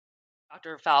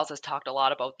Dr. Fowles has talked a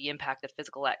lot about the impact that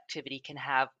physical activity can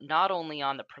have not only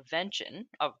on the prevention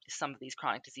of some of these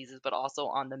chronic diseases, but also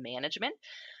on the management.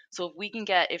 So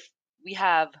if we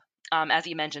have, as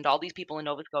you mentioned, all these people in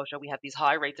Nova Scotia, we have these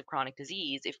high rates of chronic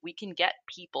disease. If we can get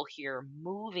people here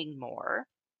moving more,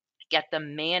 get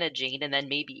them managing, and then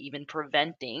maybe even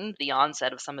preventing the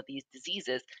onset of some of these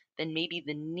diseases, then maybe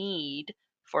the need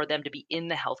for them to be in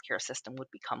the healthcare system would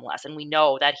become less. And we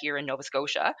know that here in Nova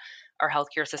Scotia, our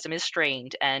healthcare system is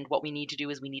strained. And what we need to do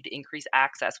is we need to increase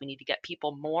access. We need to get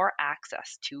people more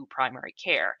access to primary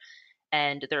care.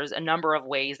 And there's a number of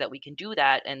ways that we can do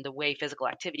that. And the way physical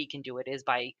activity can do it is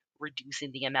by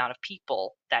reducing the amount of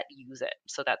people that use it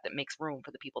so that that makes room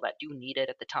for the people that do need it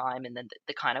at the time. And then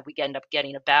the kind of we end up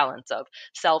getting a balance of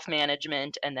self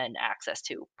management and then access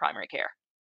to primary care.